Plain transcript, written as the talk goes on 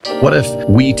What if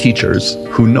we teachers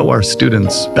who know our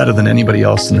students better than anybody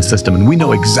else in the system, and we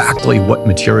know exactly what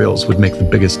materials would make the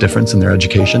biggest difference in their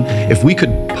education, if we could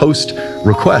post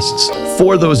requests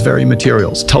for those very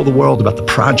materials, tell the world about the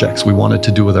projects we wanted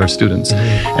to do with our students,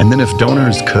 and then if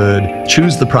donors could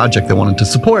choose the project they wanted to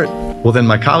support, well, then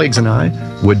my colleagues and I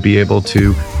would be able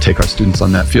to take our students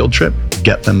on that field trip,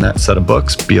 get them that set of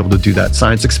books, be able to do that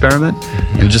science experiment.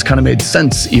 And it just kind of made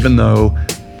sense, even though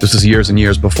this is years and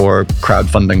years before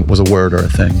crowdfunding was a word or a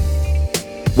thing.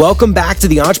 Welcome back to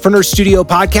the Entrepreneur Studio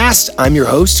podcast. I'm your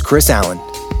host, Chris Allen.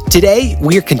 Today,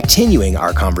 we are continuing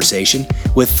our conversation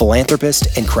with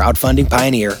philanthropist and crowdfunding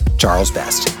pioneer, Charles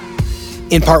Best.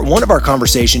 In part one of our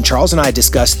conversation, Charles and I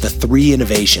discussed the three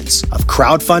innovations of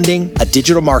crowdfunding, a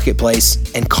digital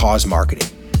marketplace, and cause marketing.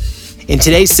 In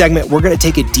today's segment, we're going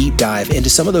to take a deep dive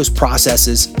into some of those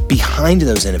processes behind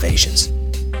those innovations.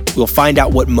 We'll find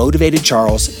out what motivated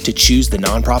Charles to choose the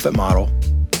nonprofit model,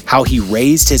 how he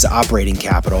raised his operating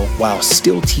capital while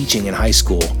still teaching in high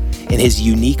school, and his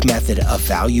unique method of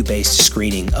value-based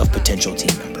screening of potential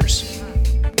team members.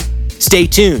 Stay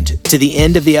tuned to the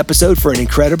end of the episode for an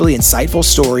incredibly insightful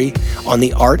story on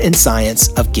the art and science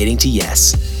of getting to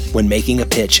yes when making a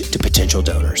pitch to potential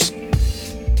donors.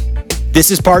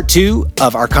 This is part two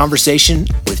of our conversation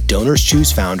with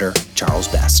DonorsChoose founder, Charles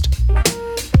Best.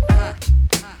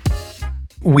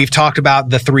 We've talked about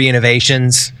the three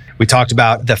innovations. We talked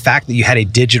about the fact that you had a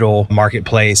digital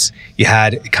marketplace, you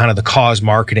had kind of the cause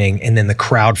marketing, and then the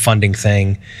crowdfunding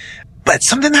thing. But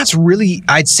something that's really,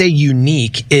 I'd say,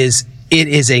 unique is it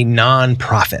is a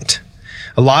nonprofit.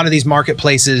 A lot of these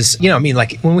marketplaces,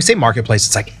 like when we say marketplace,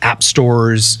 it's like app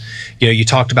stores. You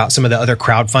talked about some of the other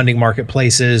crowdfunding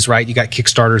marketplaces, right? You got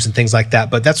Kickstarters and things like that.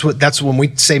 But that's when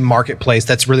we say marketplace,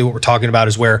 that's really what we're talking about,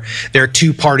 is where there are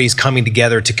two parties coming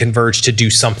together to converge to do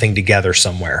something together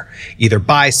somewhere, either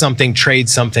buy something, trade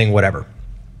something, whatever.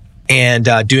 And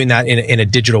doing that in a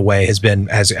digital way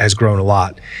has grown a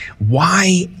lot.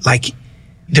 Why?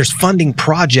 There's funding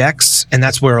projects, and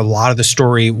that's where a lot of the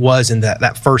story was in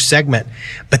that first segment.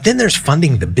 But then there's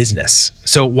funding the business.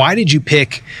 So why did you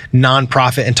pick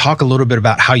nonprofit, and talk a little bit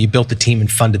about how you built the team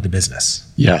and funded the business?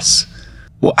 Yes.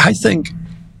 Well, I think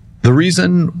the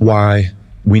reason why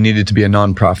we needed to be a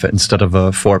nonprofit instead of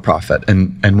a for-profit,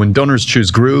 and when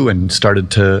DonorsChoose grew and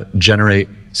started to generate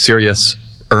serious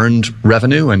earned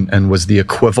revenue and was the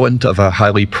equivalent of a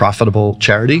highly profitable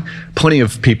charity, plenty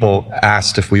of people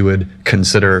asked if we would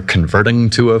consider converting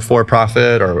to a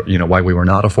for-profit, or why we were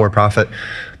not a for-profit.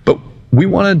 But we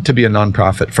wanted to be a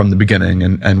nonprofit from the beginning,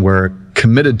 and we're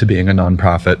committed to being a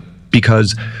nonprofit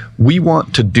because we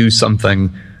want to do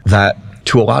something that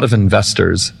to a lot of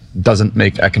investors doesn't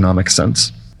make economic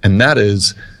sense. And that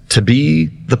is to be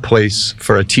the place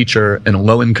for a teacher in a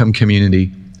low-income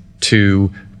community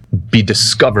to be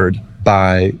discovered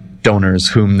by donors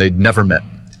whom they'd never met,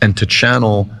 and to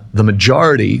channel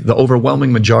the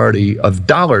overwhelming majority of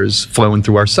dollars flowing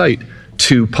through our site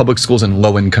to public schools in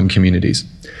low-income communities.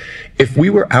 If we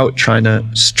were out trying to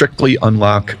strictly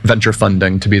unlock venture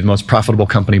funding to be the most profitable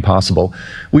company possible,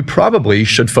 we probably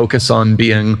should focus on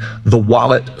being the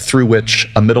wallet through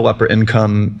which a middle-upper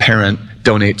income parent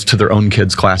donates to their own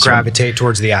kid's classroom. Gravitate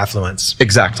towards the affluence.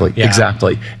 Exactly. Yeah.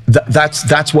 Exactly.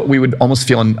 That's what we would almost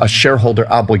feel a shareholder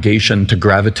obligation to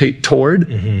gravitate toward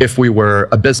if we were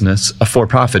a business, a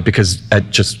for-profit, because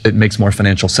it makes more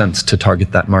financial sense to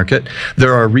target that market.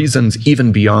 There are reasons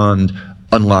even beyond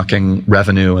unlocking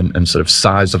revenue and sort of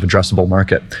size of addressable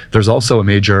market. There's also a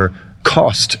major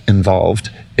cost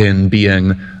involved in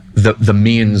being the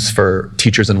means for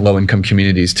teachers in low-income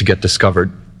communities to get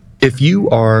discovered. If you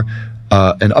are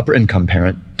an upper-income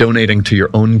parent donating to your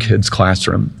own kid's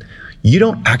classroom, you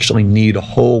don't actually need a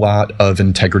whole lot of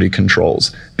integrity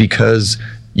controls, because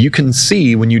you can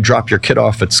see when you drop your kid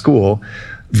off at school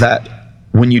that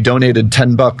when you donated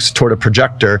 $10 toward a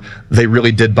projector, they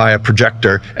really did buy a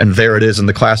projector, and there it is in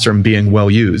the classroom being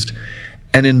well used.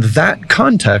 And in that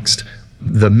context,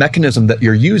 the mechanism that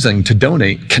you're using to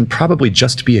donate can probably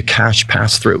just be a cash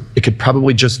pass-through. It could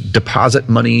probably just deposit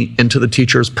money into the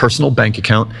teacher's personal bank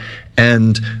account,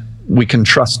 and we can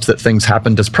trust that things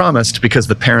happened as promised because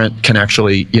the parent can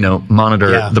actually,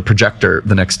 monitor the projector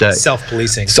the next day.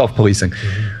 Self-policing.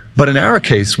 But in our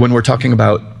case, when we're talking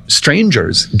about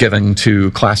strangers giving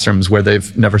to classrooms where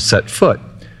they've never set foot,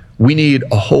 we need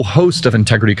a whole host of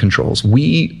integrity controls.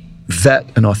 We vet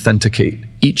and authenticate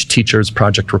each teacher's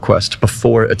project request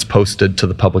before it's posted to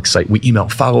the public site. We email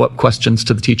follow-up questions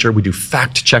to the teacher. We do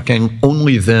fact checking.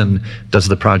 Only then does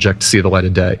the project see the light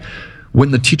of day.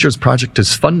 When the teacher's project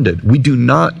is funded, we do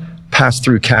not pass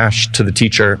through cash to the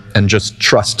teacher and just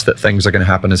trust that things are going to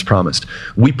happen as promised.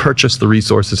 We purchase the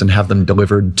resources and have them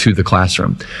delivered to the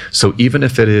classroom. So even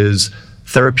if it is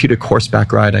therapeutic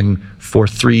horseback riding for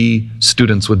 3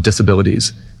 students with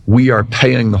disabilities, we are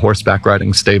paying the horseback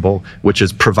riding stable, which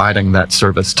is providing that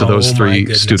service to those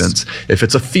 3 students. If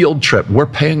it's a field trip, we're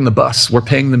paying the bus, we're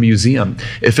paying the museum.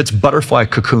 If it's butterfly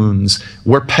cocoons,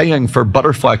 we're paying for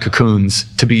butterfly cocoons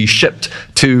to be shipped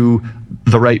to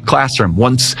the right classroom.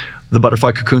 Once the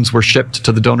butterfly cocoons were shipped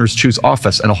to the DonorsChoose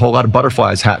office, and a whole lot of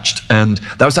butterflies hatched. And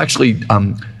that was actually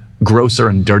grosser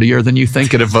and dirtier than you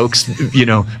think. It evokes,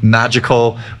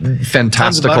 magical,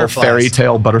 fantastical fairy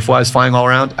tale butterflies flying all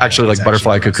around. Actually, like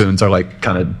butterfly cocoons are like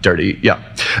kind of dirty. Yeah.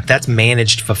 That's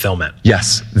managed fulfillment.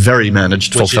 Yes, very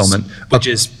managed fulfillment. Which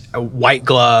is a white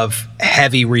glove,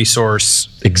 heavy resource.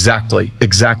 Exactly.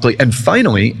 And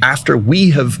finally, after we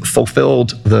have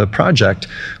fulfilled the project,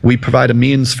 we provide a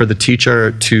means for the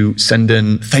teacher to send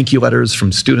in thank you letters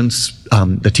from students.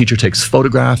 The teacher takes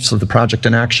photographs of the project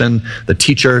in action. The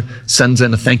teacher sends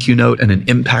in a thank you note and an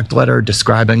impact letter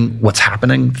describing what's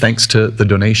happening thanks to the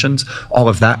donations. All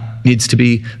of that needs to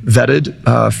be vetted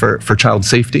for child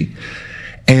safety.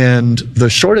 And the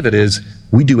short of it is,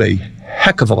 we do a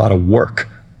heck of a lot of work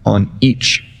on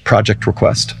each project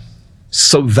request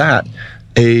so that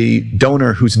a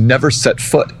donor who's never set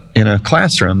foot in a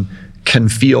classroom can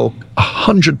feel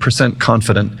 100%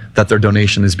 confident that their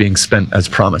donation is being spent as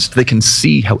promised. They can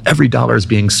see how every dollar is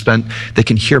being spent. They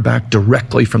can hear back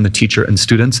directly from the teacher and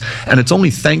students. And it's only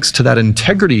thanks to that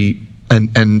integrity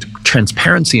and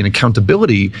transparency and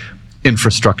accountability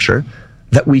infrastructure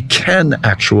that we can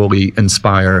actually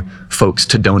inspire folks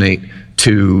to donate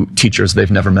to teachers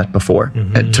they've never met before,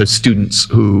 and to students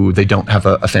who they don't have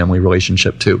a family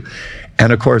relationship to.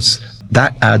 And of course,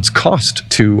 that adds cost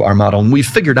to our model. And we've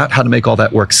figured out how to make all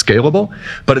that work scalable,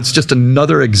 but it's just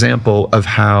another example of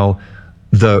how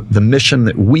the mission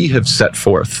that we have set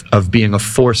forth of being a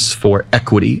force for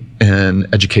equity in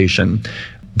education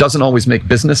doesn't always make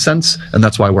business sense, and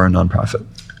that's why we're a nonprofit.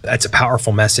 That's a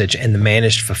powerful message, and the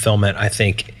managed fulfillment, I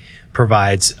think,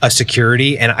 provides a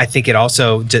security. And I think it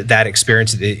also, that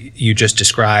experience that you just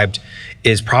described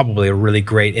is probably a really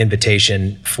great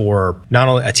invitation for not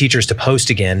only teachers to post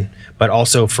again, but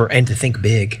also and to think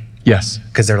big. Yes.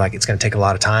 Because they're like, it's going to take a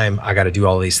lot of time. I got to do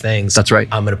all these things. That's right.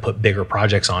 I'm going to put bigger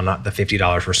projects on, not the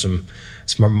 $50 for some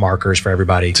markers for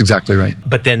everybody. That's exactly right.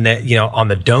 But then, on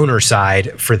the donor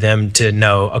side, for them to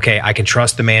know, okay, I can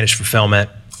trust the managed fulfillment.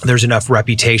 There's enough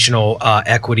reputational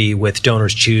equity with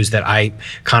DonorsChoose that I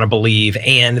kind of believe,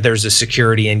 and there's a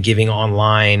security in giving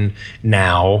online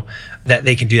now that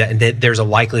they can do that, and that there's a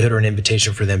likelihood or an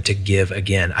invitation for them to give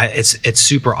again. It's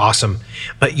super awesome.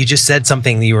 But you just said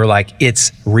something that you were like,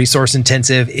 it's resource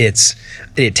intensive. It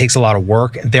takes a lot of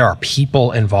work. There are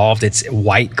people involved. It's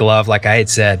white glove, like I had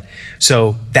said.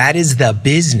 So that is the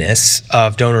business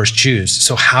of DonorsChoose.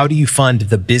 So how do you fund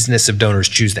the business of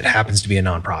DonorsChoose that happens to be a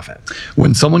nonprofit?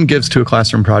 When someone gives to a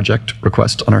classroom project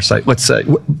request on our site, let's say,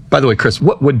 by the way, Chris,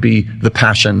 what would be the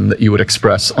passion that you would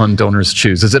express on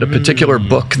DonorsChoose? Is it a particular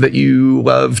book that you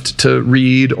loved to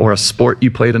read, or a sport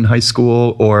you played in high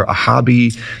school, or a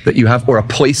hobby that you have, or a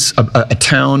place, a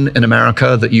town in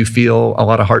America that you feel a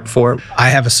lot of heart for? I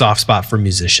have a soft spot for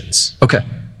musicians. Okay.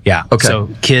 Yeah. Okay. So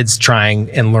kids trying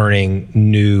and learning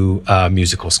new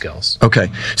musical skills. Okay.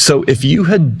 So if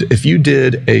you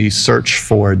did a search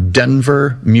for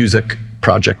Denver music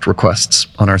project requests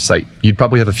on our site, you'd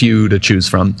probably have a few to choose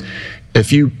from.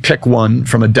 If you pick one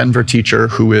from a Denver teacher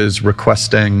who is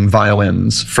requesting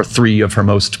violins for 3 of her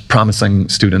most promising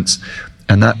students,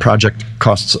 and that project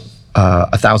costs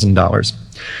 $1,000,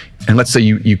 and let's say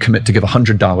you commit to give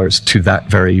 $100 to that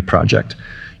very project,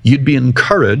 you'd be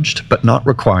encouraged, but not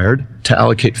required, to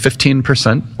allocate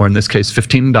 15%, or in this case,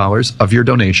 $15 of your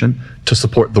donation to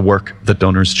support the work that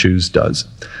DonorsChoose does.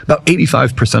 About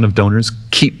 85% of donors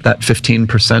keep that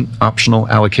 15% optional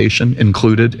allocation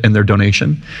included in their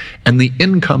donation, and the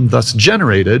income thus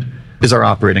generated is our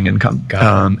operating income.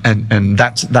 And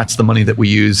that's the money that we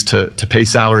use to pay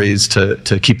salaries,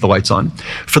 to keep the lights on.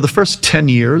 For the first 10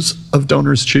 years of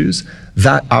DonorsChoose,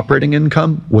 that operating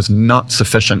income was not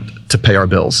sufficient to pay our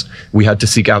bills. We had to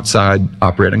seek outside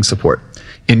operating support.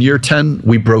 In year 10,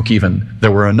 we broke even.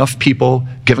 There were enough people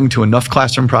giving to enough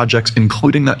classroom projects,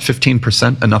 including that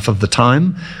 15% enough of the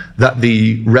time, that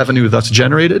the revenue thus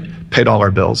generated paid all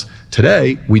our bills.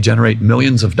 Today, we generate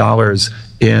millions of dollars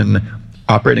in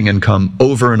operating income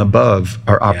over and above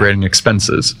our operating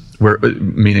expenses.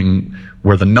 Meaning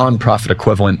we're the nonprofit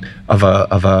equivalent of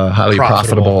a highly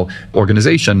profitable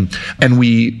organization, and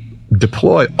we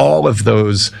deploy all of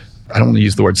those I don't want to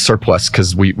use the word surplus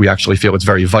because we actually feel it's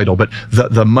very vital, but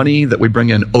the money that we bring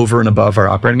in over and above our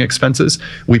operating expenses,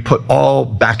 we put all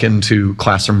back into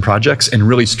classroom projects in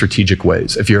really strategic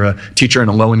ways. If you're a teacher in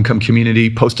a low-income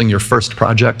community posting your first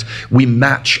project, we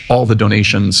match all the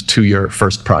donations to your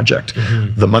first project.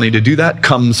 The money to do that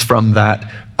comes from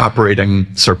that operating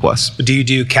surplus. Do you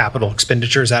do capital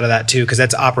expenditures out of that too? Because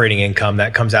that's operating income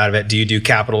that comes out of it. Do you do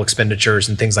capital expenditures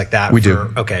and things like that? We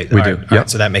do. Okay. We do. All right,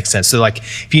 so that makes sense. So like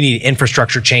if you need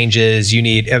infrastructure changes, you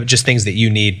need just things that you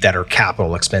need that are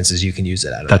capital expenses, you can use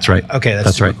it out of That's that. right. Okay.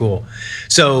 That's super cool.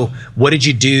 So what did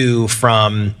you do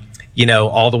from,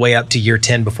 all the way up to year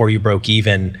 10 before you broke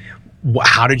even?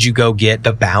 How did you go get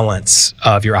the balance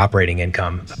of your operating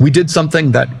income? We did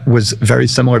something that was very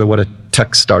similar to what a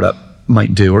tech startup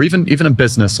might do, or even a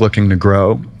business looking to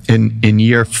grow. In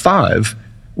year 5,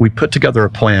 we put together a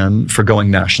plan for going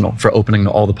national, for opening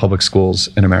to all the public schools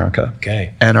in America.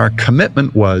 Okay. And our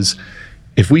commitment was,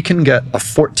 if we can get a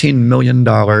 $14 million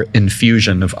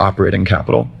infusion of operating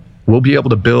capital, we'll be able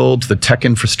to build the tech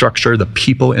infrastructure, the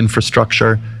people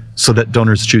infrastructure, so that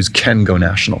DonorsChoose can go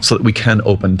national, so that we can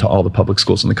open to all the public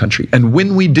schools in the country. And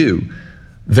when we do,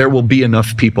 there will be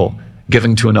enough people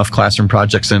giving to enough classroom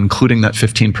projects, including that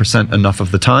 15% enough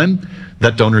of the time,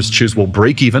 that DonorsChoose will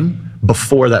break even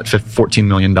before that $14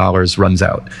 million runs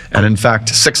out. And in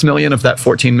fact, $6 million of that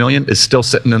 $14 million is still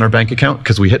sitting in our bank account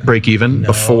because we hit break even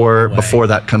before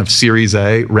that kind of Series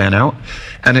A ran out.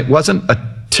 And it wasn't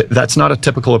that's not a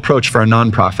typical approach for a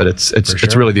nonprofit.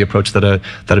 It's really the approach that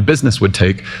a business would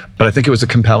take. But I think it was a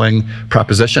compelling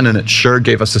proposition, and it sure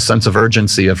gave us a sense of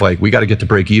urgency of like, we got to get to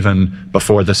break even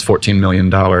before this $14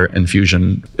 million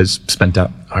infusion is spent out.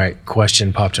 All right,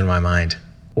 question popped in my mind.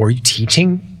 Were you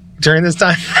teaching during this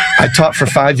time? I taught for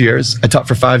 5 years.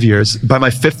 By my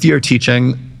 5th year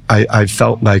teaching, I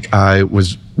felt like I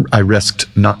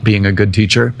risked not being a good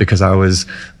teacher because I was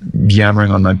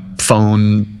yammering on my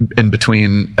phone in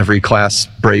between every class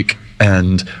break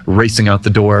and racing out the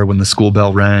door when the school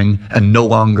bell rang, and no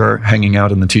longer hanging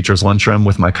out in the teacher's lunchroom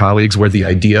with my colleagues where the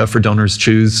idea for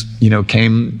DonorsChoose,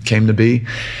 came to be.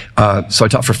 So I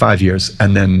taught for 5 years,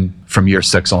 and then from year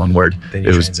 6 onward,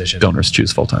 it was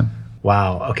DonorsChoose full time.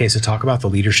 Wow. Okay, so talk about the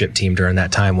leadership team during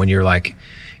that time when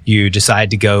you decide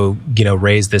to go,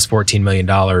 raise this $14 million.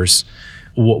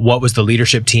 What was the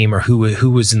leadership team, or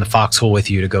who was in the foxhole with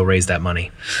you to go raise that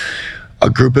money? A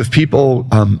group of people,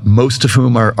 most of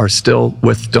whom are still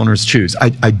with DonorsChoose.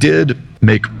 I did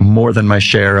make more than my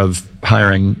share of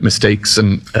hiring mistakes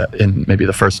in maybe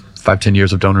the first 5-10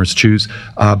 years of DonorsChoose,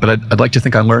 but I'd like to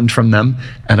think I learned from them,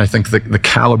 and I think the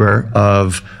caliber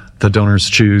of the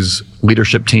DonorsChoose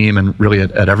leadership team, and really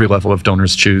at every level of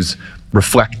DonorsChoose,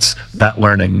 reflects that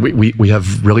learning. We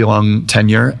have really long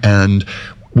tenure, and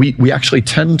we actually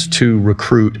tend to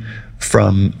recruit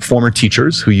from former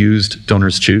teachers who used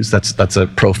DonorsChoose. That's a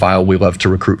profile we love to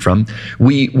recruit from.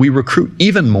 We recruit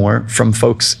even more from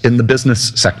folks in the business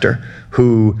sector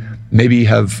who maybe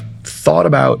have thought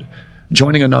about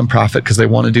joining a nonprofit because they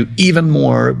want to do even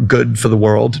more good for the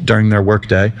world during their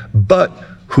workday, but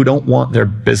who don't want their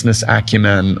business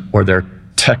acumen or their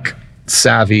tech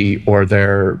savvy or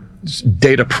their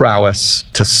data prowess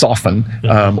to soften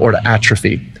or to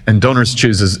atrophy. And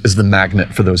DonorsChoose is the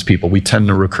magnet for those people. We tend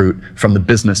to recruit from the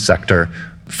business sector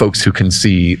folks who can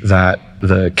see that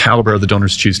the caliber of the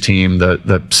DonorsChoose team,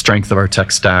 the strength of our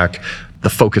tech stack, the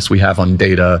focus we have on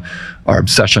data, our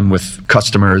obsession with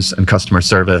customers and customer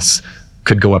service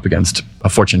could go up against a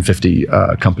Fortune 50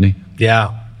 company.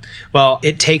 Yeah. Well,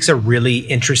 it takes a really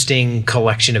interesting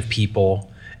collection of people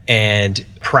and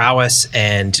prowess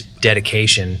and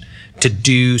dedication to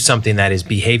do something that is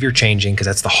behavior changing, because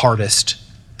that's the hardest.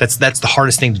 That's the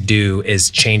hardest thing to do, is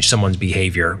change someone's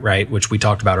behavior, right? Which we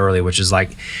talked about earlier, which is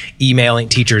like emailing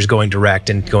teachers, going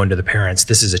direct and going to the parents.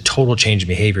 This is a total change in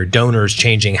behavior. Donors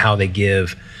changing how they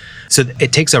give. So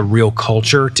it takes a real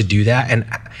culture to do that. And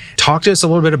talk to us a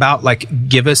little bit about,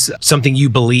 give us something you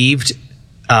believed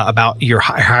about your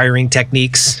hiring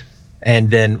techniques,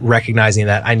 and then recognizing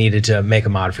that I needed to make a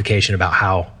modification about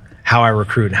how I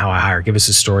recruit and how I hire. Give us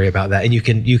a story about that, and you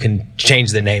can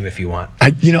change the name if you want.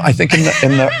 I think in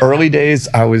the early days,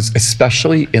 I was,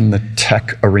 especially in the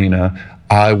tech arena,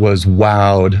 I was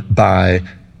wowed by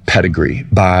pedigree,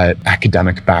 by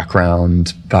academic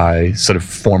background, by sort of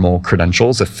formal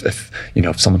credentials. If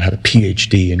someone had a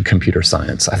PhD in computer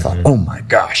science, I thought, oh my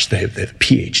gosh, they have a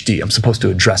PhD. I'm supposed to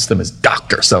address them as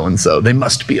Dr. So-and-so. They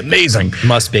must be amazing.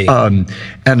 Must be. And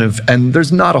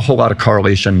there's not a whole lot of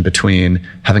correlation between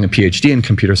having a PhD in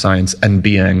computer science and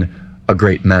being a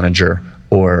great manager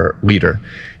or leader.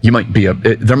 There might be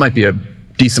a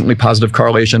decently positive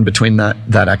correlation between that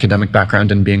academic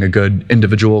background and being a good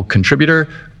individual contributor,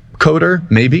 coder,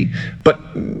 maybe, but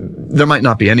there might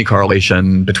not be any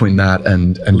correlation between that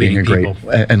and being a great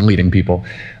and leading people.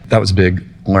 That was a big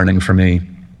learning for me.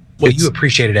 Well, you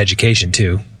appreciated education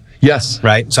too. Yes.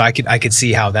 Right. So I could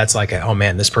see how that's like, oh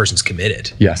man, this person's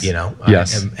committed. Yes.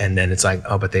 Yes. And then it's like,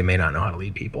 oh, but they may not know how to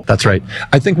lead people. That's right.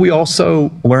 I think we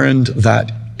also learned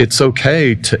that it's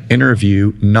okay to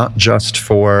interview not just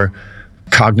for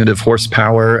cognitive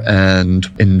horsepower and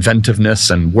inventiveness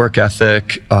and work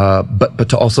ethic, but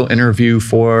to also interview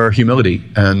for humility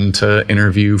and to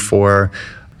interview for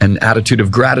an attitude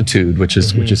of gratitude, which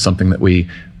is something that we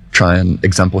try and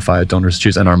exemplify at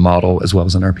DonorsChoose and our model as well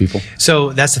as in our people.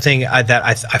 So that's the thing that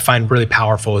I find really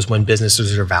powerful is when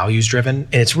businesses are values driven.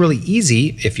 And it's really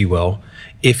easy, if you will,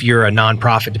 if you're a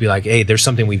nonprofit to be like, hey, there's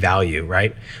something we value,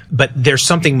 right? But there's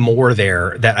something more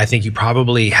there that I think you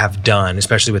probably have done,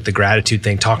 especially with the gratitude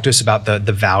thing. Talk to us about the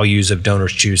values of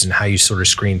DonorsChoose and how you sort of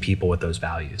screen people with those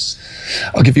values.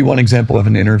 I'll give you one example of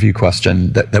an interview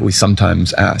question that we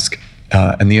sometimes ask.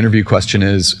 And the interview question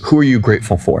is, who are you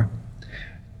grateful for?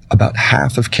 About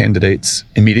half of candidates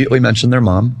immediately mention their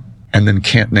mom and then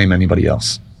can't name anybody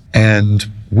else. And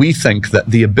we think that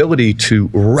the ability to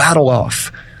rattle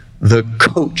off the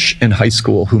coach in high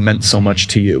school who meant so much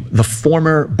to you, the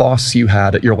former boss you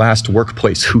had at your last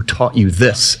workplace who taught you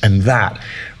this and that,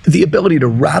 the ability to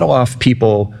rattle off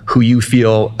people who you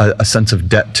feel a sense of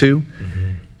debt to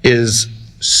is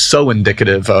so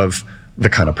indicative of the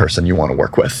kind of person you want to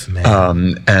work with.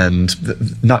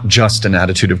 And not just an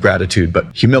attitude of gratitude, but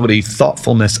humility,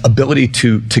 thoughtfulness, ability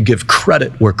to give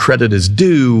credit where credit is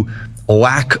due,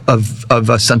 lack of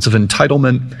a sense of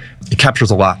entitlement. It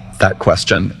captures a lot, that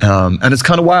question. And it's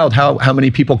kind of wild how many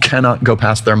people cannot go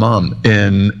past their mom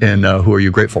in who are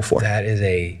you grateful for? That is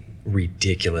a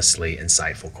ridiculously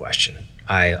insightful question.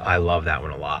 I love that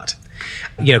one a lot.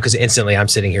 Because instantly I'm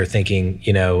sitting here thinking,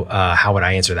 how would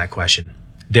I answer that question?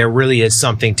 There really is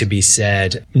something to be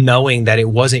said, knowing that it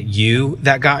wasn't you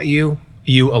that got you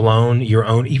alone, your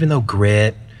own, even though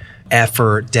grit,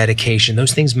 effort, dedication,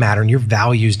 those things matter, and your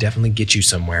values definitely get you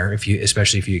somewhere,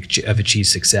 especially if you have achieved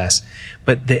success.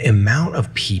 But the amount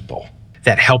of people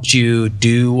that helped you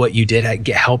do what you did,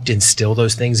 helped instill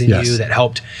those things in you, that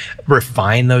helped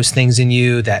refine those things in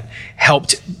you, that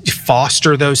helped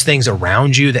foster those things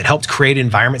around you, that helped create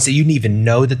environments that you didn't even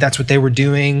know that that's what they were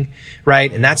doing,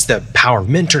 right? And that's the power of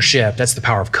mentorship. That's the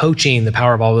power of coaching, the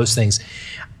power of all those things.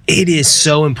 It is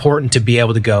so important to be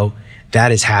able to go,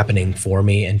 that is happening for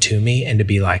me and to me, and to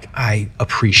be like, I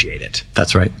appreciate it.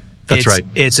 That's right. That's right.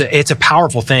 It's a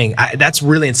powerful thing. That's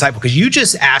really insightful, because you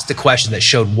just asked a question that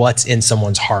showed what's in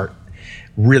someone's heart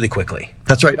really quickly.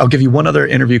 That's right. I'll give you one other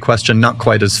interview question, not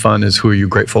quite as fun as who are you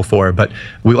grateful for, but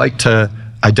we like to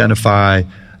identify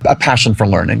a passion for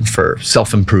learning, for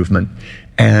self-improvement.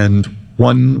 And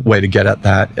one way to get at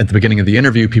that, at the beginning of the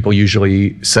interview, people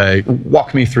usually say,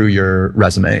 walk me through your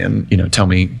resume and,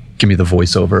 give me the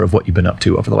voiceover of what you've been up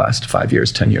to over the last 5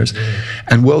 years, 10 years.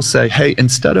 And we'll say, hey,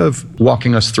 instead of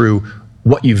walking us through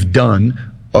what you've done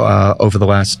over the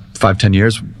last 5, 10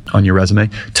 years on your resume,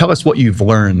 tell us what you've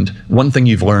learned, one thing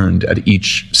you've learned at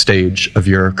each stage of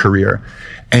your career.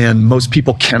 And most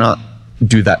people cannot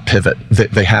do that pivot.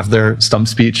 They have their stump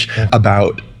speech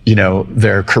about,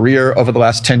 their career over the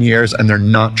last 10 years, and they're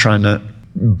not trying to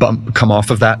come off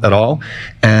of that at all.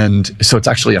 And so it's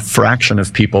actually a fraction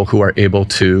of people who are able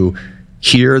to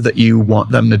hear that you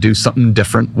want them to do something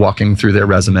different walking through their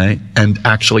resume and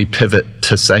actually pivot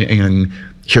to saying,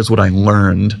 here's what I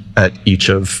learned at each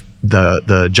of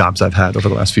the jobs I've had over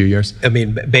the last few years. I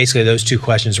mean, basically those two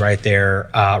questions right there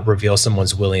reveal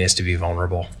someone's willingness to be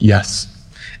vulnerable. Yes.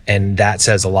 And that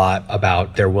says a lot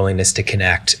about their willingness to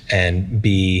connect and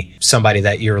be somebody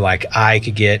that you're like, I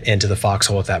could get into the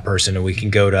foxhole with that person, and we can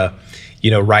go to,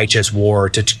 righteous war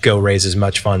to go raise as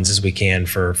much funds as we can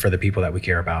for the people that we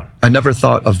care about. I never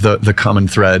thought of the common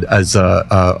thread as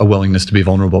a willingness to be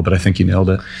vulnerable, but I think you nailed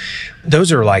it.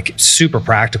 Those are like super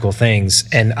practical things.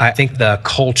 And I think the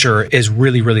culture is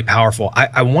really, really powerful.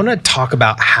 I want to talk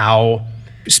about how,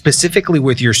 specifically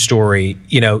with your story,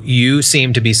 you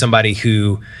seem to be somebody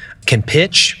who can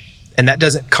pitch, and that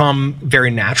doesn't come very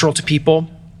natural to people.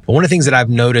 But one of the things that I've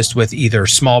noticed with either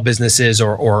small businesses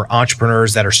or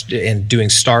entrepreneurs that are doing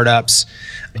startups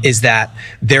is that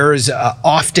there is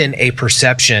often a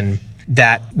perception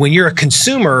that when you're a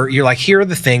consumer, you're like, here are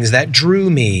the things that drew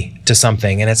me to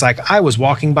something. And it's like, I was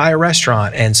walking by a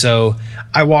restaurant, and so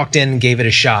I walked in and gave it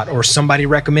a shot, or somebody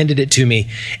recommended it to me.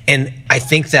 And I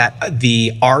think that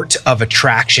the art of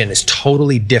attraction is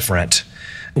totally different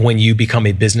when you become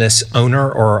a business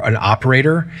owner or an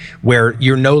operator, where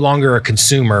you're no longer a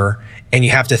consumer and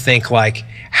you have to think like,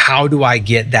 how do I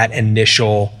get that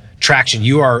initial traction?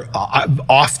 You are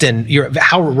often,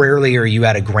 how rarely are you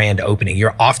at a grand opening?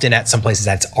 You're often at some places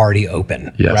that's already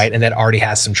open, yes, right? And that already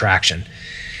has some traction.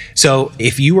 So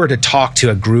if you were to talk to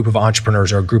a group of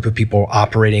entrepreneurs or a group of people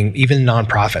operating even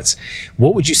nonprofits,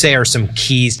 what would you say are some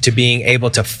keys to being able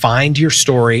to find your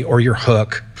story or your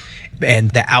hook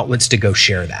and the outlets to go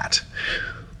share that?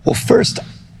 Well, first,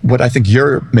 what I think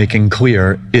you're making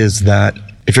clear is that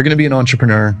if you're going to be an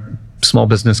entrepreneur, small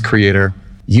business creator,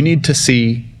 you need to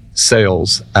see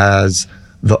sales as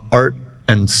the art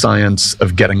and science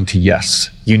of getting to yes.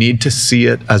 You need to see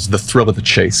it as the thrill of the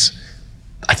chase.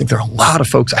 I think there are a lot of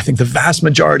folks, I think the vast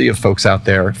majority of folks out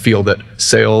there feel that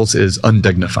sales is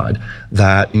undignified,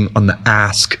 that on the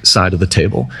ask side of the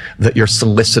table, that you're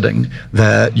soliciting,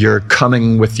 that you're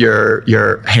coming with your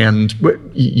hand,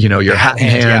 your hat in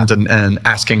hand, and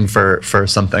asking for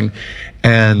something.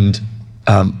 And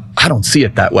I don't see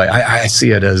it that way. I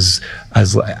see it as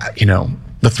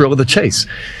the thrill of the chase.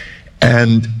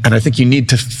 And I think you need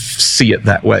to see it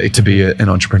that way to be an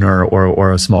entrepreneur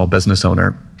or a small business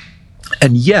owner.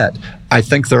 And yet, I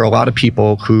think there are a lot of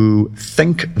people who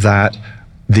think that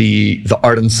the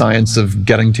art and science of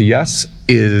getting to yes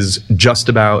is just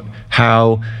about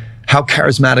how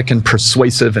charismatic and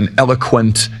persuasive and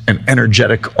eloquent and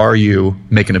energetic are you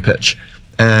making a pitch.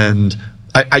 And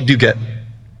I do get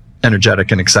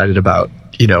energetic and excited about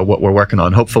what we're working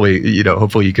on. Hopefully you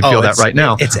can feel that right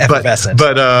now. It's effervescent.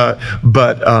 But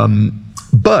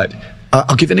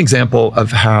I'll give an example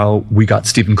of how we got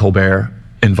Stephen Colbert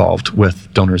involved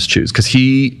with DonorsChoose, because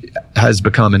he has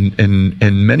become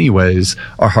in many ways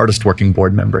our hardest working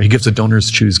board member. He gives a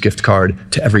DonorsChoose gift card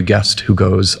to every guest who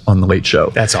goes on the Late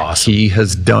Show. That's awesome. He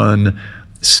has done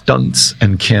stunts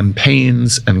and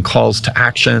campaigns and calls to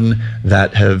action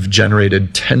that have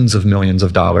generated tens of millions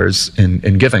of dollars in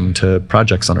giving to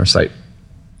projects on our site.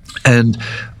 And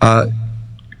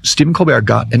Stephen Colbert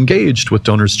got engaged with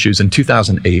DonorsChoose in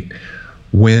 2008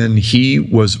 when he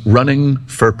was running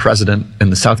for president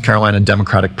in the South Carolina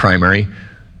Democratic primary,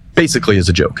 basically as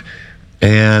a joke.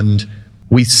 And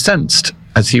we sensed,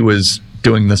 as he was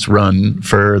doing this run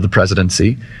for the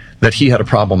presidency, that he had a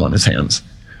problem on his hands,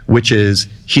 which is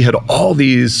he had all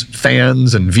these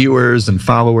fans and viewers and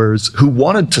followers who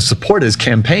wanted to support his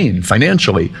campaign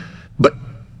financially, but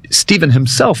Stephen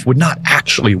himself would not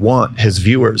actually want his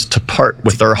viewers to part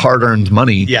with their hard-earned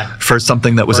money for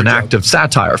something that was an act of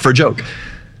satire, for a joke.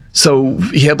 So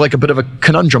he had like a bit of a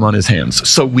conundrum on his hands.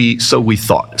 So we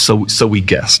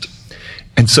guessed.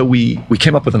 And so we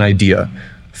came up with an idea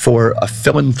for a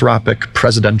philanthropic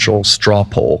presidential straw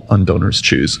poll on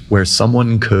DonorsChoose, where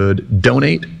someone could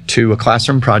donate to a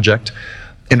classroom project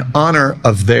in honor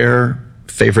of their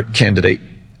favorite candidate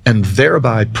and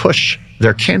thereby push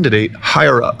their candidate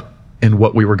higher up in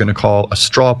what we were going to call a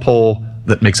straw poll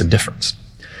that makes a difference.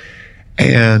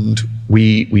 And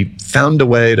we found a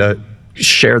way to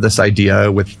share this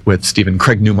idea with Stephen.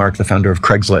 Craig Newmark, the founder of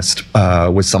Craigslist,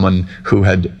 was someone who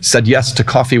had said yes to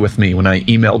coffee with me when I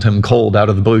emailed him cold out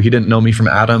of the blue. He didn't know me from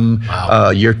Adam.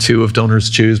 Year 2 of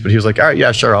DonorsChoose, but he was like, all right,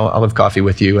 yeah, sure, I'll have coffee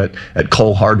with you at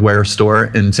Cole Hardware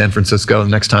store in San Francisco the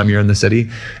next time you're in the city.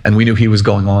 And we knew he was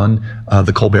going on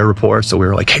the Colbert Report, so we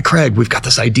were like, hey, Craig, we've got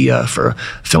this idea for a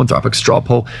philanthropic straw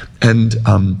poll. And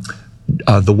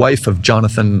the wife of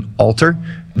Jonathan Alter,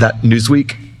 that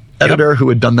Newsweek editor who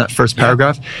had done that first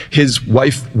paragraph, his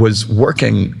wife was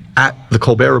working at the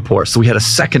Colbert Report, so we had a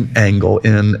second angle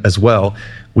in as well.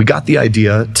 We got the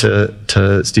idea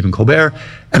to Stephen Colbert,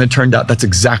 and it turned out that's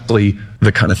exactly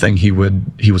the kind of thing he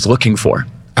was looking for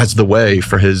as the way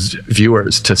for his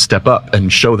viewers to step up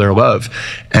and show their love.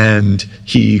 And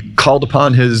he called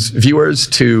upon his viewers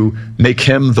to make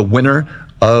him the winner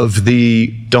of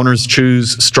the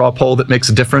DonorsChoose straw poll that makes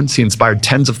a difference. He inspired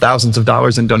tens of thousands of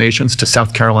dollars in donations to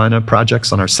South Carolina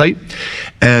projects on our site.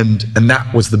 And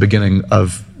that was the beginning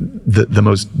of the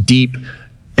most deep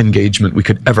engagement we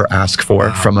could ever ask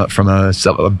for from a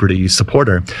celebrity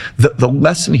supporter. The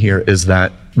lesson here is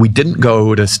that we didn't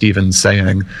go to Stephen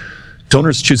saying,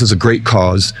 DonorsChoose is a great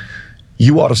cause.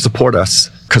 You ought to support us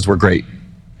because we're great.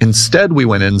 Instead, we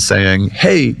went in saying,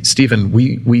 hey, Stephen,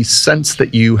 we sense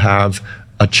that you have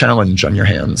a challenge on your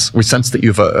hands. We sense that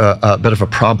you have a bit of a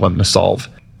problem to solve.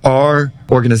 Our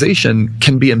organization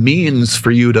can be a means for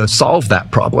you to solve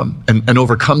that problem and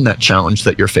overcome that challenge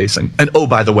that you're facing. And oh,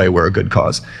 by the way, we're a good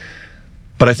cause.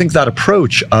 But I think that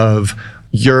approach of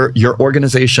your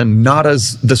organization not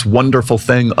as this wonderful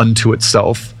thing unto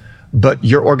itself, but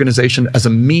your organization as a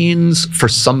means for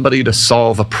somebody to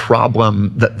solve a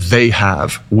problem that they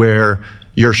have, where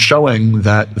you're showing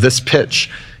that this pitch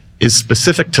is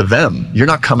specific to them. You're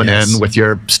not coming in with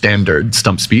your standard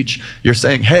stump speech. You're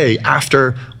saying, hey,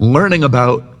 after learning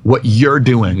about what you're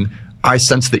doing, I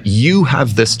sense that you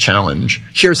have this challenge.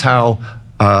 Here's how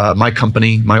my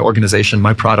company, my organization,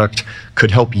 my product could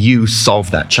help you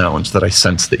solve that challenge that I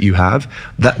sense that you have.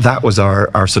 That was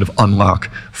our sort of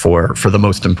unlock for the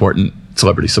most important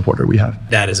celebrity supporter we have.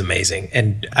 That is amazing.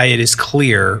 And it is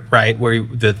clear, right, where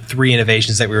the three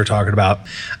innovations that we were talking about,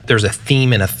 there's a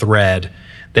theme and a thread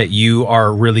that you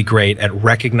are really great at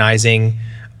recognizing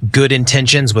good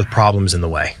intentions with problems in the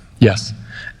way. Yes.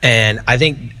 And I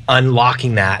think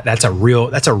unlocking that's a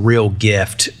real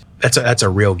gift. That's a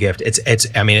real gift.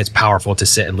 It's powerful to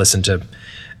sit and listen to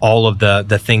all of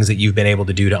the things that you've been able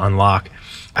to do to unlock.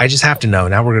 I just have to know,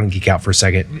 now we're going to geek out for a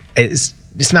second. This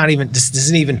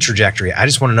isn't even trajectory. I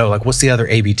just want to know, like, what's the other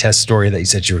A/B test story that you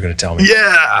said you were going to tell me?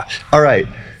 Yeah. All right.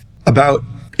 About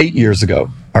 8 years ago,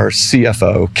 our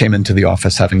CFO came into the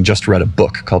office having just read a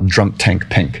book called Drunk Tank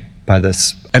Pink by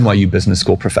this NYU business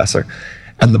school professor.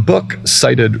 And the book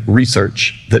cited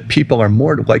research that people are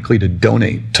more likely to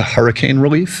donate to hurricane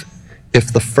relief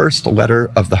if the first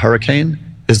letter of the hurricane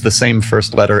is the same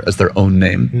first letter as their own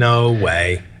name. No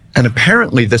way. And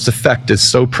apparently this effect is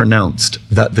so pronounced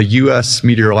that the US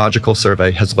Meteorological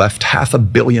Survey has left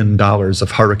 $500 million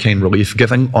of hurricane relief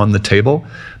giving on the table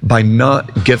by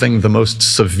not giving the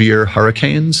most severe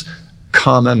hurricanes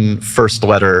common first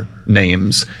letter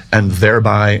names, and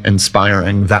thereby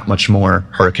inspiring that much more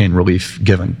hurricane relief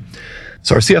giving.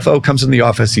 So our CFO comes in the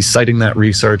office, he's citing that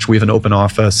research. We have an open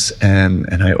office, and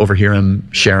I overhear him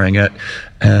sharing it.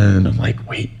 And I'm like,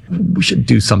 wait, we should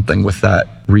do something with that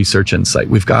research insight.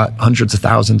 We've got hundreds of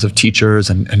thousands of teachers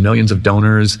and millions of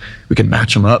donors. We can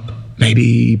match them up,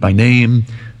 maybe by name.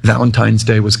 Valentine's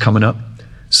Day was coming up.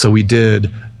 So we did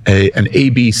an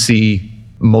ABC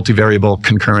multivariable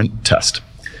concurrent test.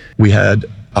 We had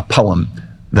a poem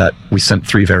that we sent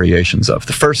 3 variations of.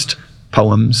 The first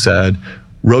poem said,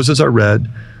 "Roses are red,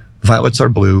 violets are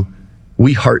blue.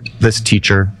 We heart this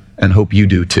teacher and hope you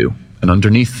do too." And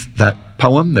underneath that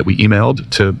poem that we emailed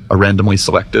to a randomly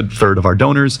selected third of our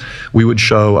donors, we would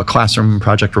show a classroom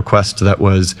project request that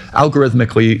was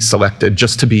algorithmically selected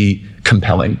just to be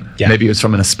compelling. Yeah. Maybe it was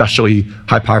from an especially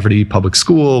high poverty public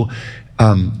school,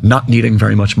 not needing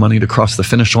very much money to cross the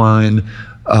finish line,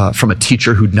 from a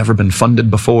teacher who'd never been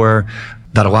funded before,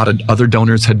 that a lot of other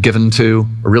donors had given to.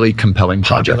 A really compelling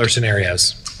project. Popular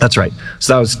scenarios. That's right.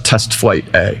 So that was test flight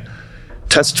A.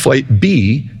 Test flight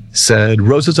B said,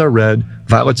 "Roses are red,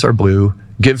 violets are blue.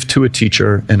 Give to a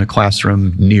teacher in a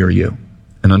classroom near you."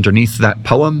 And underneath that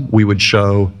poem, we would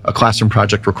show a classroom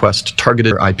project request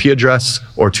targeted to your IP address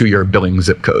or to your billing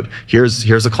zip code.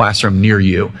 Here's a classroom near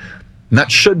you. And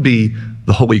that should be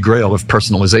the holy grail of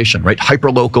personalization, right?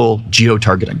 Hyperlocal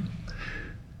geo-targeting.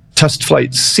 Test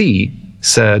flight C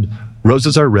said,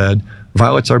 "Roses are red,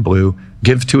 violets are blue.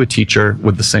 Give to a teacher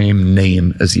with the same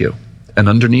name as you." And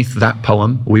underneath that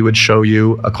poem, we would show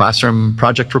you a classroom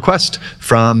project request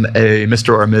from a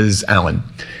Mr. or Ms. Allen.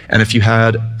 And if you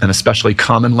had an especially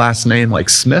common last name like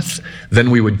Smith, then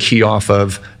we would key off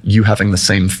of you having the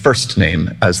same first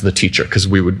name as the teacher, because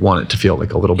we would want it to feel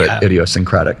like a little bit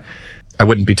idiosyncratic. I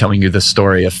wouldn't be telling you this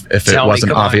story if it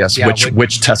wasn't obvious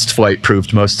which test flight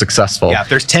proved most successful. Yeah, if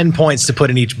there's 10 points to put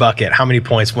in each bucket, how many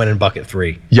points went in bucket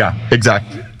 3? Yeah,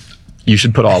 exactly. You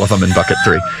should put all of them in bucket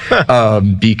 3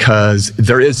 because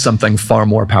there is something far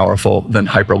more powerful than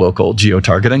hyperlocal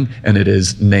geo-targeting, and it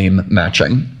is name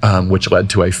matching, which led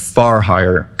to a far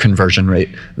higher conversion rate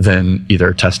than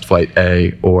either test flight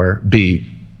A or B.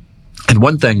 And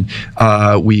one thing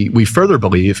we further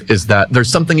believe is that there's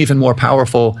something even more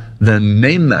powerful than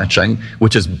name matching,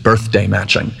 which is birthday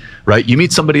matching, right? You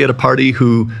meet somebody at a party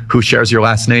who shares your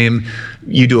last name.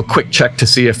 You do a quick check to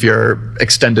see if you're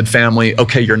extended family.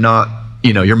 Okay, you're not,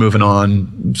 you're moving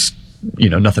on.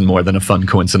 Nothing more than a fun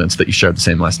coincidence that you share the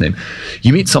same last name.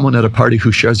 You meet someone at a party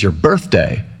who shares your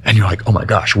birthday, and you're like, oh my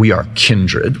gosh, we are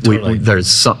kindred. Totally. There's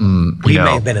something, we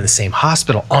may have been in the same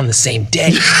hospital on the same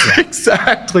day.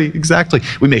 Exactly.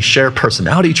 We may share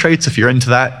personality traits if you're into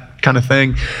that kind of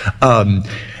thing.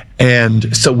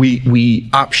 And so we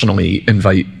optionally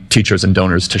invite teachers and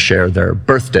donors to share their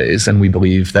birthdays, and we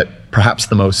believe that perhaps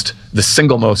the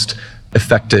single most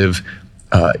effective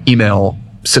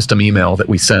system email that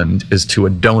we send is to a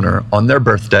donor on their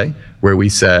birthday, where we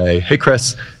say, "Hey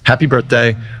Chris, happy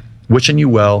birthday, wishing you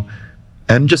well.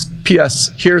 And just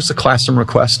P.S., here's a classroom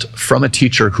request from a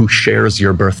teacher who shares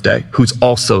your birthday, who's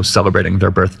also celebrating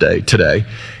their birthday today.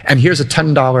 And here's a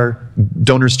 $10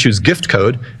 DonorsChoose gift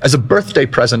code as a birthday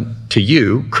present to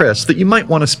you, Chris, that you might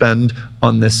want to spend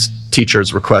on this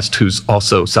teacher's request who's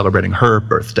also celebrating her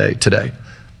birthday today.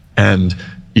 And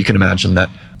you can imagine that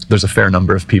there's a fair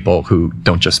number of people who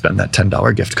don't just spend that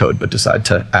 $10 gift code, but decide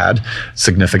to add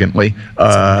significantly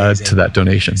to that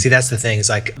donation. See, that's the thing. Is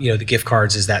like, the gift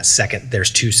cards is that second.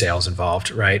 There's two sales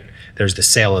involved, right? There's the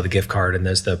sale of the gift card, and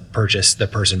there's the purchase, the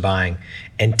person buying.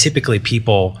 And typically,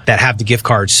 people that have the gift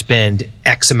card spend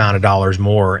X amount of dollars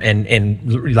more.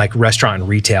 And like restaurant and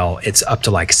retail, it's up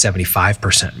to like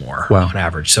 75% more on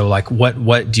average. So, like,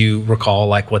 what do you recall?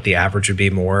 Like, what the average would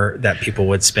be more that people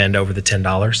would spend over the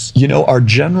 $10? Our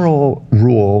general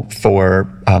rule for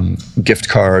gift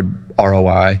card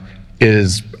ROI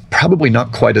is probably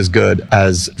not quite as good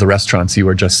as the restaurants you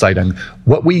were just citing.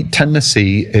 What we tend to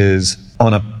see is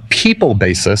on a people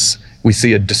basis, we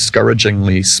see a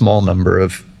discouragingly small number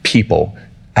of people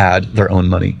add their own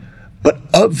money. But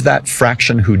of that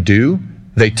fraction who do,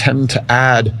 they tend to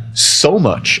add so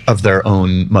much of their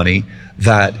own money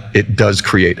that it does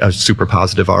create a super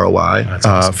positive ROI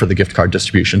for the gift card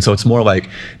distribution. So it's more like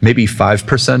maybe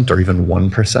 5% or even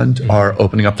 1% are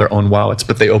opening up their own wallets,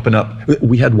 but they open up.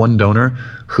 We had one donor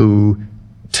who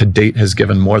to date has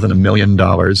given more than $1 million,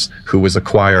 who was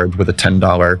acquired with a $10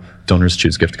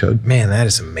 DonorsChoose gift code. Man, that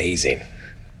is amazing.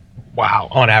 Wow.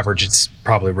 On average, it's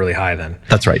probably really high then.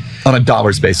 That's right. On a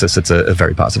dollars basis, it's a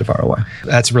very positive ROI.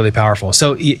 That's really powerful.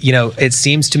 So, it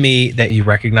seems to me that you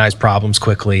recognize problems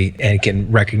quickly and can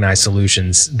recognize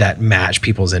solutions that match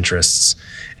people's interests.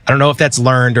 I don't know if that's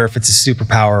learned or if it's a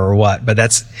superpower or what, but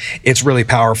it's really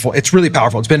powerful. It's really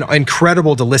powerful. It's been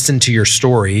incredible to listen to your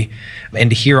story and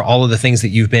to hear all of the things that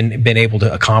you've been able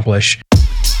to accomplish.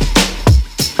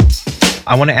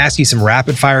 I want to ask you some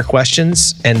rapid fire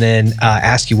questions and then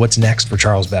ask you what's next for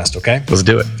Charles Best, okay? Let's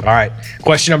do it. All right.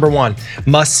 Question number 1,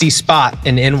 must-see spot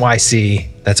in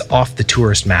NYC that's off the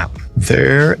tourist map.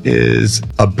 There is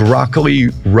a broccoli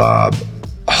rabe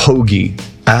hoagie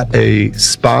at a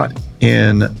spot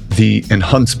in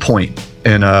Hunts Point,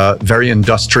 in a very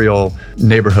industrial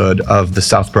neighborhood of the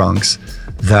South Bronx,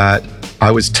 that I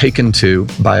was taken to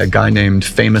by a guy named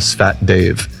Famous Fat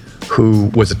Dave,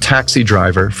 who was a taxi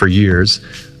driver for years,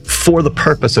 for the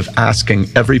purpose of asking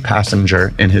every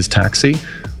passenger in his taxi,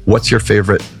 what's your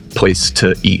favorite place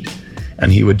to eat?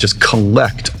 And he would just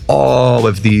collect all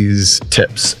of these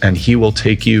tips, and he will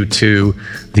take you to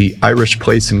the Irish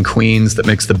place in Queens that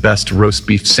makes the best roast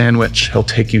beef sandwich. He'll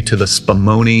take you to the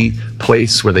Spumoni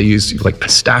place where they use like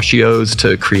pistachios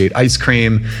to create ice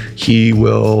cream. He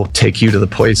will take you to the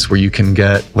place where you can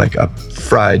get like a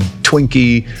fried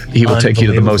Twinkie. He will take you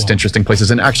to the most interesting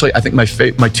places. And actually, I think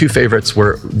my two favorites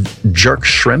were Jerk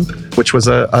Shrimp, which was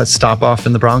a stop off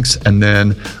in the Bronx, and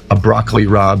then a broccoli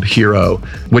rabe hero,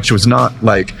 which was not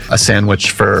like a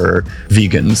sandwich for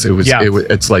vegans.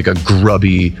 It's like a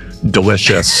grubby,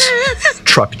 delicious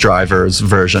truck driver's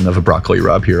version of a broccoli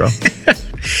rabe hero.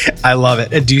 I love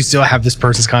it. And do you still have this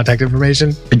person's contact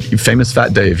information? Famous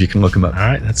Fat Dave. You can look him up. All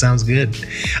right. That sounds good.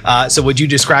 So would you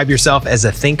describe yourself as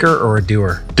a thinker or a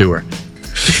doer? Doer.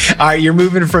 All right. You're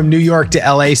moving from New York to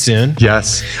LA soon.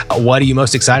 Yes. What are you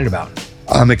most excited about?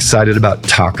 I'm excited about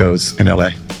tacos in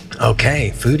LA.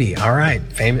 Okay, foodie. All right.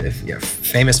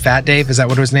 Famous Fat Dave, is that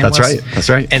what his name was? That's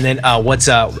right. And then what's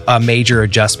a major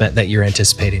adjustment that you're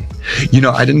anticipating?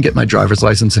 I didn't get my driver's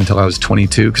license until I was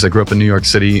 22 because I grew up in New York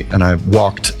City and I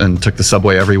walked and took the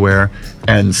subway everywhere.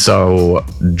 And so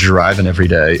driving every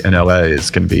day in LA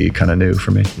is going to be kind of new for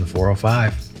me. The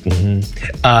 405.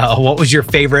 Mm-hmm. What was your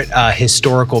favorite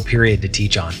historical period to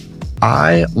teach on?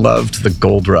 I loved the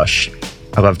gold rush.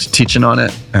 I loved teaching on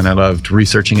it and I loved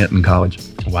researching it in college.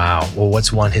 Wow. Well,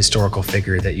 what's one historical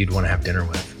figure that you'd want to have dinner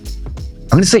with? I'm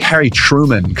going to say Harry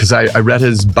Truman because I read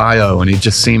his bio and he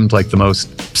just seemed like the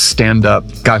most stand-up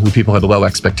guy who people had low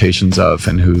expectations of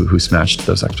and who smashed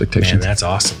those expectations. Man, that's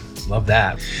awesome. Love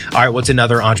that. All right. What's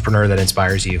another entrepreneur that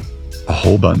inspires you? A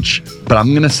whole bunch. But I'm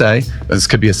going to say, this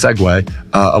could be a segue,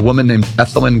 a woman named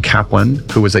Ethelyn Kaplan,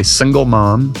 who was a single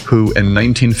mom who in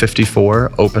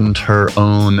 1954 opened her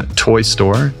own toy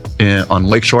store on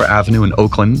Lakeshore Avenue in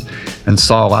Oakland and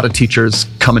saw a lot of teachers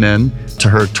coming in to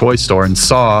her toy store and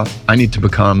saw, I need to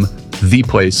become the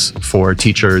place for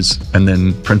teachers and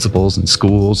then principals and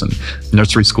schools and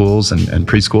nursery schools and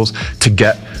preschools to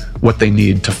get what they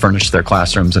need to furnish their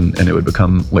classrooms, and it would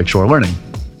become Lakeshore Learning.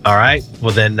 All right.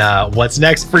 Well, then what's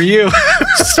next for you?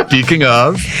 Speaking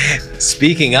of.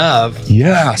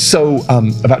 Yeah. So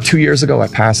about 2 years ago, I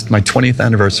passed my 20th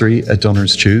anniversary at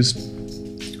DonorsChoose.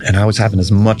 And I was having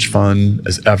as much fun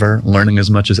as ever, learning as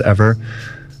much as ever.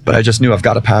 But I just knew I've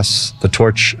got to pass the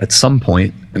torch at some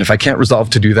point. And if I can't resolve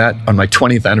to do that on my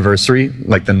 20th anniversary,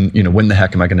 then, when the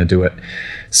heck am I going to do it?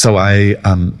 So I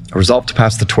resolved to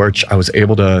pass the torch. I was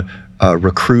able to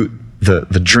recruit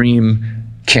the dream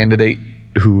candidate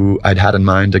who I'd had in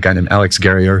mind, a guy named Alex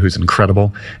Garrier, who's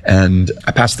incredible. And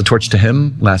I passed the torch to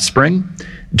him last spring,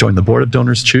 joined the board of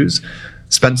DonorsChoose,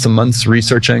 spent some months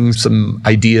researching some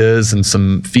ideas and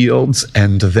some fields,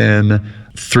 and then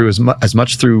through as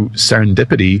much through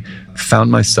serendipity,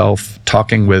 found myself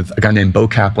talking with a guy named Bo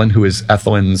Kaplan, who is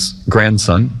Ethelyn's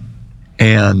grandson.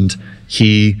 And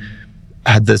he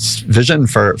had this vision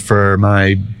for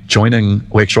my joining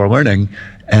Lakeshore Learning,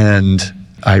 and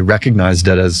I recognized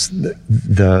it as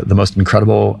the most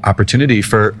incredible opportunity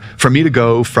for me to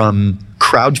go from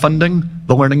crowdfunding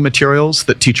the learning materials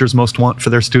that teachers most want for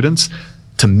their students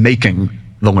to making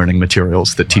the learning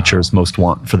materials that teachers most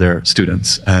want for their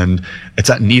students. And it's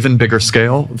at an even bigger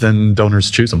scale than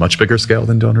DonorsChoose, a much bigger scale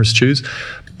than DonorsChoose,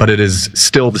 but it is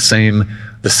still the same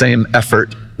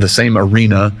effort, the same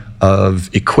arena of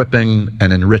equipping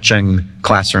and enriching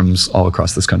classrooms all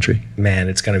across this country. Man,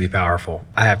 it's going to be powerful.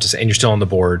 I have to say, and you're still on the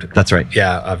board. That's right.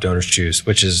 Yeah, of DonorsChoose,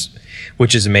 which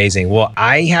is amazing. Well,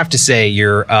 I have to say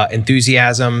your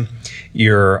enthusiasm,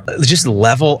 your just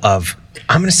level of,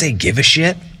 I'm going to say, give a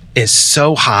shit is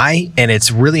so high, and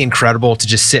it's really incredible to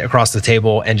just sit across the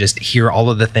table and just hear all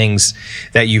of the things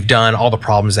that you've done, all the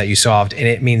problems that you solved. And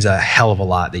it means a hell of a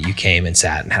lot that you came and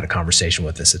sat and had a conversation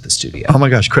with us at the studio. Oh my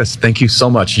gosh, Chris, thank you so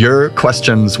much. Your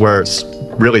questions were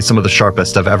really some of the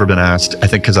sharpest I've ever been asked, I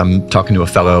think because I'm talking to a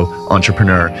fellow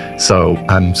entrepreneur. So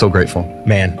I'm so grateful.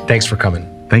 Man, thanks for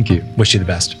coming. Thank you. Wish you the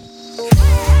best.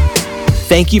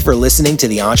 Thank you for listening to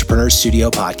the Entrepreneur Studio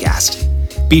podcast.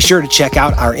 Be sure to check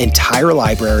out our entire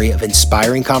library of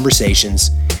inspiring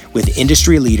conversations with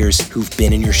industry leaders who've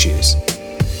been in your shoes.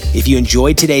 If you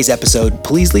enjoyed today's episode,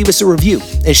 please leave us a review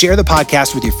and share the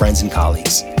podcast with your friends and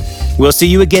colleagues. We'll see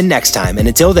you again next time. And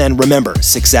until then, remember,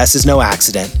 success is no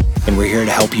accident, and we're here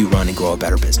to help you run and grow a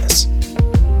better business.